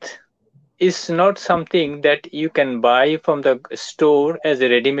death is not something that you can buy from the store as a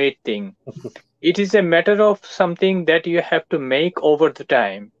ready-made thing. It is a matter of something that you have to make over the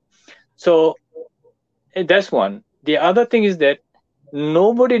time. So that's one. The other thing is that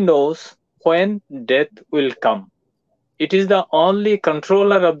nobody knows when death will come. It is the only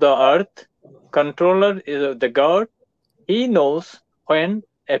controller of the earth. Controller is the God. He knows when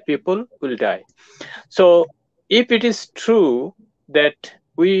a people will die. So if it is true that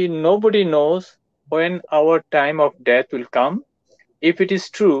nobody knows when our time of death will come, if it is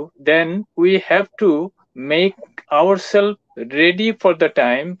true, then we have to make ourselves ready for the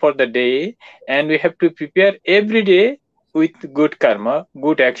time, for the day, and we have to prepare every day with good karma,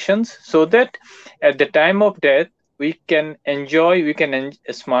 good actions, so that at the time of death, we can enjoy, we can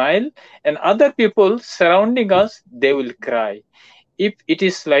smile, and other people surrounding us, they will cry. If it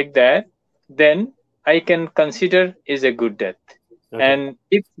is like that, then I can consider is a good death. Okay. And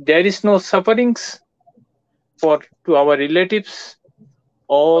if there is no sufferings to our relatives,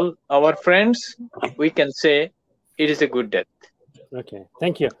 all our friends, we can say it is a good death. Okay,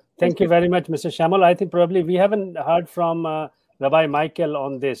 thank you. Thank you very much, Mr. Shamol. I think probably we haven't heard from Rabbi Michael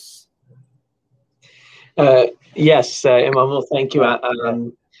on this. Yes, Emam, well, thank you.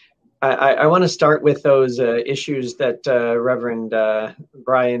 I want to start with those issues that Reverend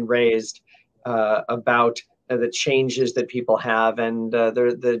Brian raised about the changes that people have, and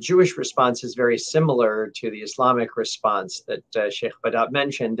the Jewish response is very similar to the Islamic response that Sheikh Badat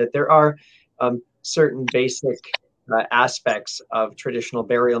mentioned, that there are certain basic aspects of traditional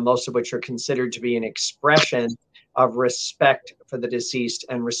burial, most of which are considered to be an expression of respect for the deceased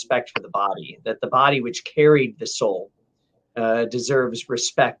and respect for the body, that the body which carried the soul deserves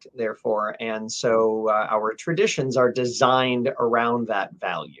respect, therefore. And so our traditions are designed around that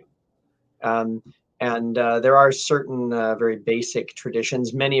value. And there are certain very basic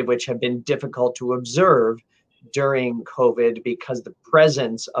traditions, many of which have been difficult to observe during COVID because the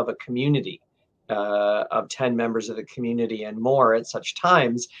presence of a community of 10 members of the community and more at such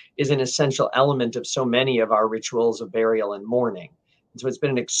times is an essential element of so many of our rituals of burial and mourning. And so it's been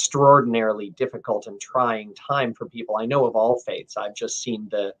an extraordinarily difficult and trying time for people. I know of all faiths. I've just seen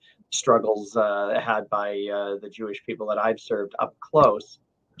the struggles had by the Jewish people that I've served up close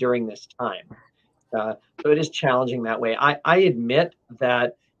during this time. So it is challenging that way. I admit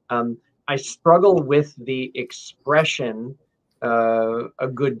that I struggle with the expression a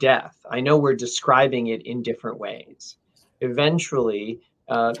good death. I know we're describing it in different ways. Eventually,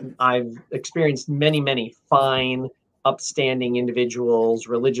 I've experienced many fine, upstanding individuals,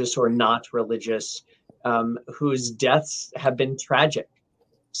 religious or not religious, whose deaths have been tragic,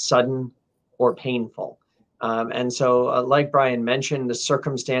 sudden, or painful. And so, like Brian mentioned, the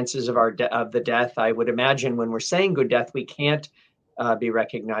circumstances of the death, I would imagine when we're saying good death, we can't be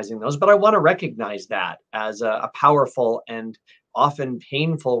recognizing those. But I want to recognize that as a powerful and often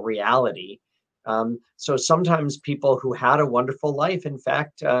painful reality. So sometimes people who had a wonderful life, in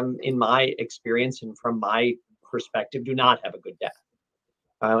fact, in my experience and from my perspective, do not have a good death.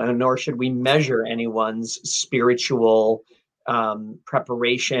 And nor should we measure anyone's spiritual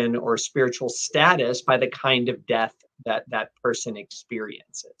preparation or spiritual status by the kind of death that that person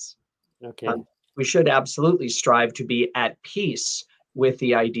experiences. Okay. We should absolutely strive to be at peace with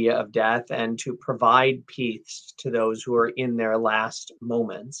the idea of death and to provide peace to those who are in their last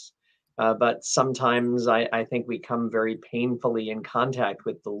moments. But sometimes I think we come very painfully in contact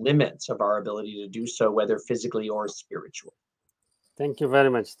with the limits of our ability to do so, whether physically or spiritually. Thank you very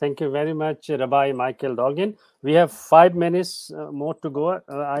much. Thank you very much, Rabbi Michael Doggin. We have 5 minutes more to go.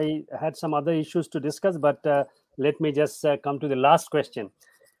 I had some other issues to discuss, but let me just come to the last question.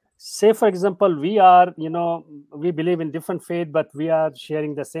 Say, for example, we are, we believe in different faith, but we are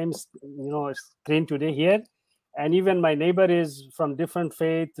sharing the same, screen today here. And even my neighbor is from different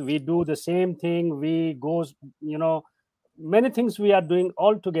faith. We do the same thing. We go, many things we are doing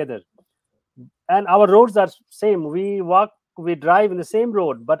all together. And our roads are same. We walk, we drive in the same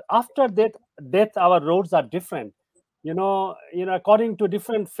road. But after that death, our roads are different. according to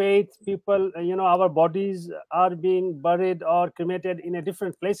different faiths, people, our bodies are being buried or cremated in a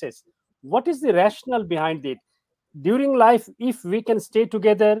different places. What is the rationale behind it? During life, if we can stay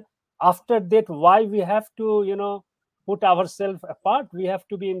together, after that, why we have to, put ourselves apart? We have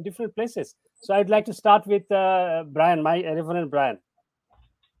to be in different places. So I'd like to start with Brian, my Reverend Brian.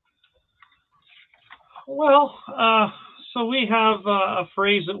 Well, so we have a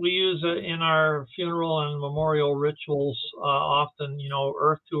phrase that we use in our funeral and memorial rituals often,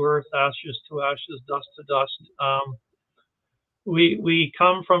 earth to earth, ashes to ashes, dust to dust. We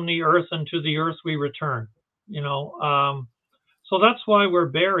come from the earth, and to the earth we return, so that's why we're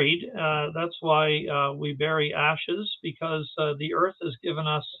buried. That's why we bury ashes, because the earth has given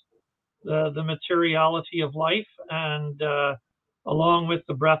us the materiality of life, and along with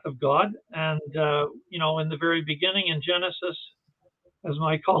the breath of God. And, in the very beginning in Genesis, as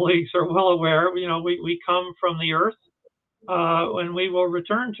my colleagues are well aware, we come from the earth, and we will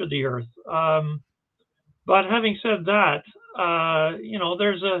return to the earth. But having said that,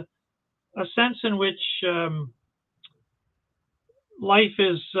 there's a sense in which life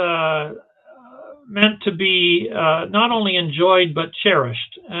is meant to be not only enjoyed but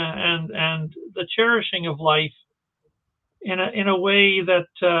cherished, and the cherishing of life in a way that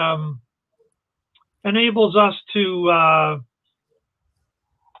enables us to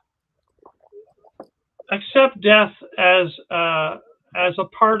accept death as a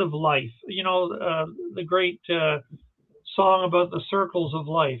part of life. The great song about the circles of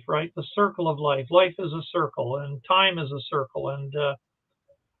life, right? The circle of life. Life is a circle, and time is a circle. And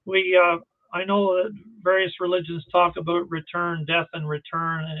I know that various religions talk about return, death, and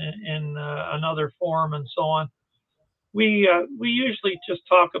return in another form, and so on. We usually just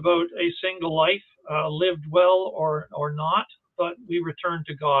talk about a single life, lived well or not, but we return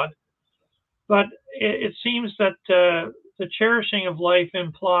to God. But it seems that the cherishing of life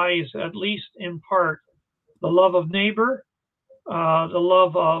implies, at least in part, the love of neighbor, the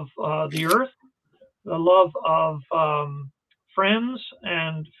love of the earth, the love of friends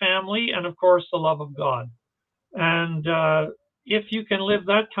and family, and of course the love of God. And if you can live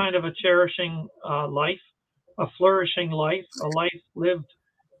that kind of a cherishing life, a flourishing life, a life lived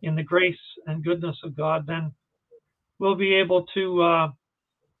in the grace and goodness of God, then we'll be able to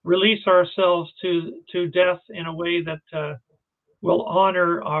release ourselves to death in a way that will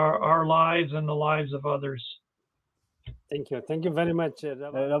honor our lives and the lives of others. Thank you very much,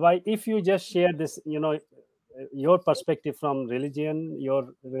 Rabbi. If you just share this, your perspective from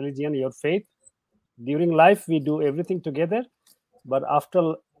your faith. During life, we do everything together, but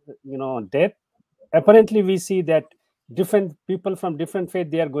after death, apparently we see that different people from different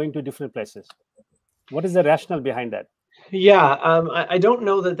faith, they are going to different places. What is the rationale behind that? Yeah, I don't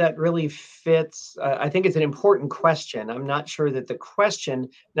know that really fits. I think it's an important question. I'm not sure that the question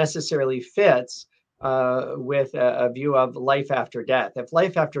necessarily fits with a view of life after death. If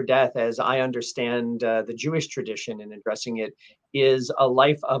life after death, as I understand the Jewish tradition in addressing it, is a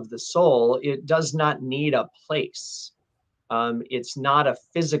life of the soul, it does not need a place. It's not a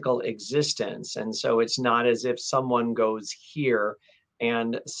physical existence. And so it's not as if someone goes here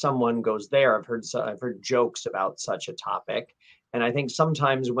and someone goes there. I've heard jokes about such a topic. And I think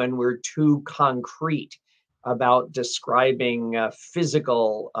sometimes when we're too concrete about describing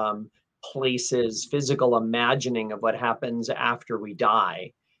physical places, physical imagining of what happens after we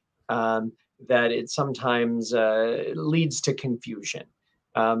die, that it sometimes leads to confusion.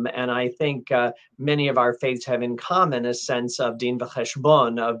 And I think many of our faiths have in common a sense of din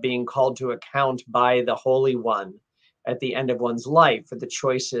v'cheshbon, of being called to account by the Holy One at the end of one's life for the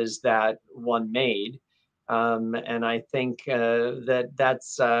choices that one made. And I think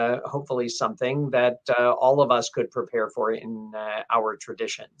that's hopefully something that all of us could prepare for in our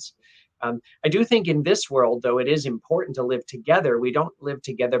traditions. I do think in this world, though, it is important to live together. We don't live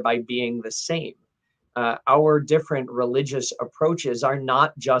together by being the same. Our different religious approaches are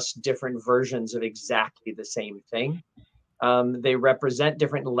not just different versions of exactly the same thing. They represent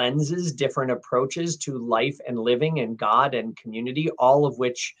different lenses, different approaches to life and living and God and community, all of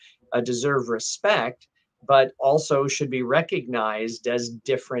which deserve respect, but also should be recognized as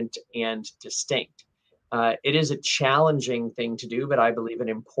different and distinct. It is a challenging thing to do, but I believe an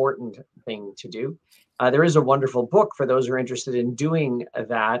important thing to do. There is a wonderful book for those who are interested in doing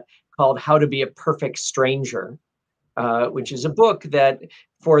that called How to Be a Perfect Stranger, which is a book that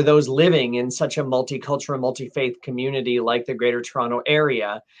for those living in such a multicultural, multi-faith community like the Greater Toronto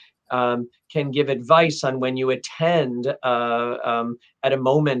Area, can give advice on when you attend at a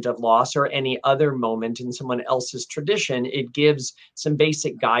moment of loss or any other moment in someone else's tradition. It gives some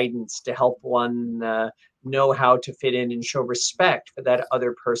basic guidance to help one know how to fit in and show respect for that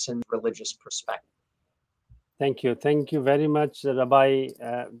other person's religious perspective. Thank you. Thank you very much, Rabbi.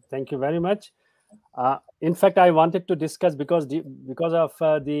 Thank you very much. In fact, I wanted to discuss because of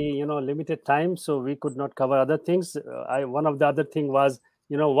the limited time, so we could not cover other things. One of the other thing was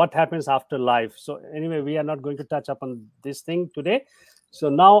what happens after life. So anyway, we are not going to touch upon this thing today. So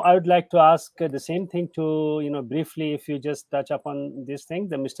now I would like to ask the same thing to briefly, if you just touch upon this thing,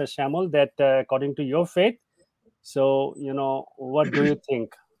 the Mr. Shamul, that according to your faith. So what do you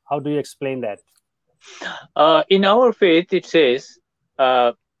think? How do you explain that? In our faith, it says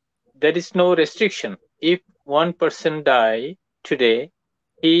there is no restriction. If one person die today,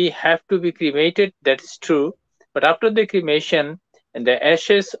 he have to be cremated. That is true. But after the cremation, and the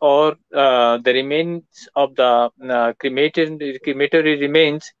ashes or the remains of the crematory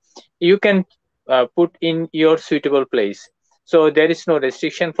remains, you can put in your suitable place. So there is no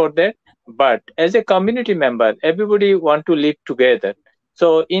restriction for that. But as a community member, everybody want to live together.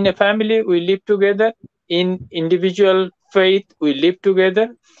 So in a family, we live together. In individual faith, we live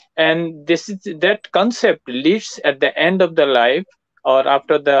together. And that concept lives at the end of the life or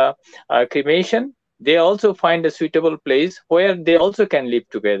after the cremation. They also find a suitable place where they also can live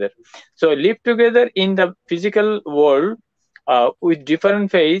together. So live together in the physical world with different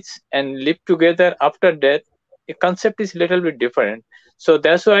faiths and live together after death. The concept is a little bit different. So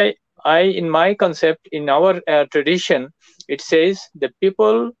that's why in my concept, in our tradition, it says the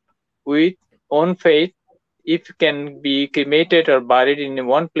people with own faith, if can be cremated or buried in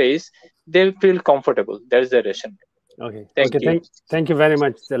one place, they feel comfortable. That is the reason. Okay. Thank you. Thank you very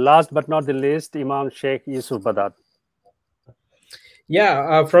much. The last but not the least, Imam Sheikh Yusuf Badat.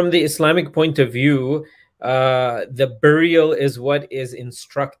 Yeah, from the Islamic point of view, the burial is what is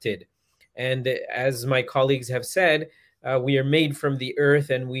instructed. And as my colleagues have said, we are made from the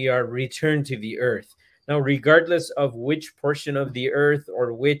earth and we are returned to the earth. Now, regardless of which portion of the earth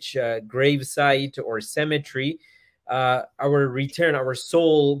or which grave site or cemetery, our return, our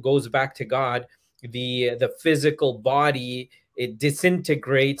soul goes back to God. The physical body, it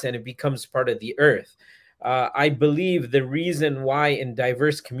disintegrates and it becomes part of the earth. I believe the reason why in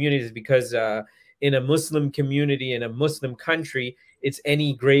diverse communities, because in a Muslim community, in a Muslim country, it's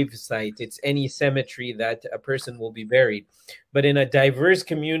any grave site, it's any cemetery that a person will be buried. But in a diverse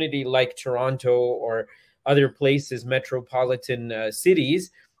community like Toronto or other places, metropolitan cities,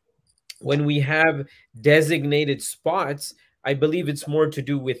 when we have designated spots, I believe it's more to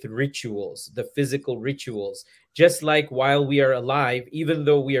do with rituals, the physical rituals. Just like while we are alive, even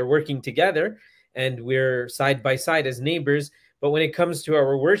though we are working together and we're side by side as neighbors, but when it comes to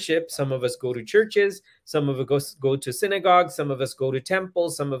our worship, some of us go to churches, some of us go to synagogues, some of us go to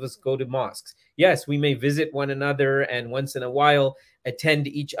temples, some of us go to mosques. Yes, we may visit one another and once in a while attend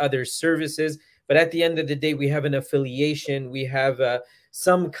each other's services, but at the end of the day, we have an affiliation, we have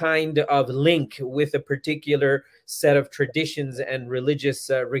some kind of link with a particular set of traditions and religious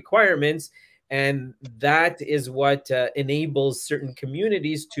requirements, and that is what enables certain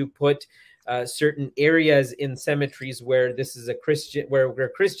communities to put certain areas in cemeteries where this is a Christian, where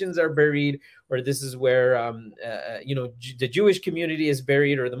Christians are buried, or this is where the Jewish community is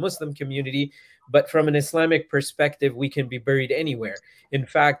buried, or the Muslim community. But from an Islamic perspective, we can be buried anywhere. In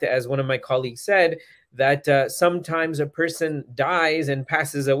fact, as one of my colleagues said, that sometimes a person dies and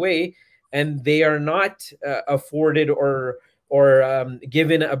passes away, and they are not afforded or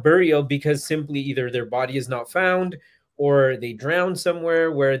given a burial because simply either their body is not found or they drown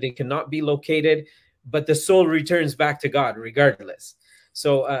somewhere where they cannot be located, but the soul returns back to God regardless.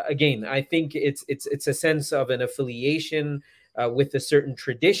 So again, I think it's a sense of an affiliation with a certain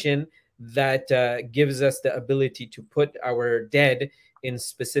tradition that gives us the ability to put our dead in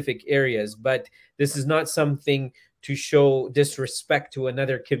specific areas. But this is not something to show disrespect to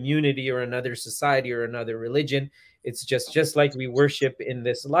another community or another society or another religion. It's just like we worship in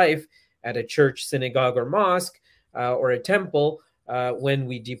this life at a church, synagogue, or mosque, or a temple. When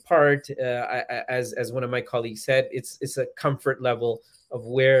we depart, as one of my colleagues said, it's a comfort level of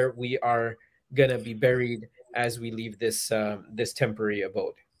where we are gonna be buried as we leave this this temporary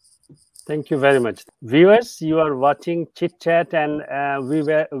abode. Thank you very much. Viewers, you are watching Chit Chat, and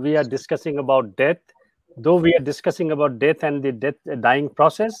we are discussing about death. Though we are discussing about death and the dying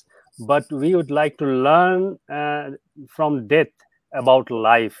process, but we would like to learn from death about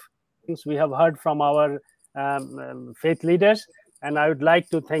life. We have heard from our faith leaders, and I would like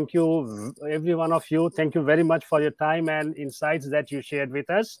to thank you, every one of you. Thank you very much for your time and insights that you shared with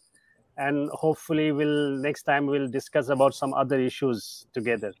us. And hopefully next time we'll discuss about some other issues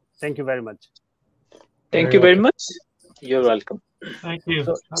together. Thank you very much. Thank you very much. You're welcome. Thank you.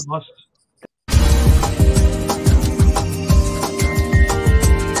 God bless.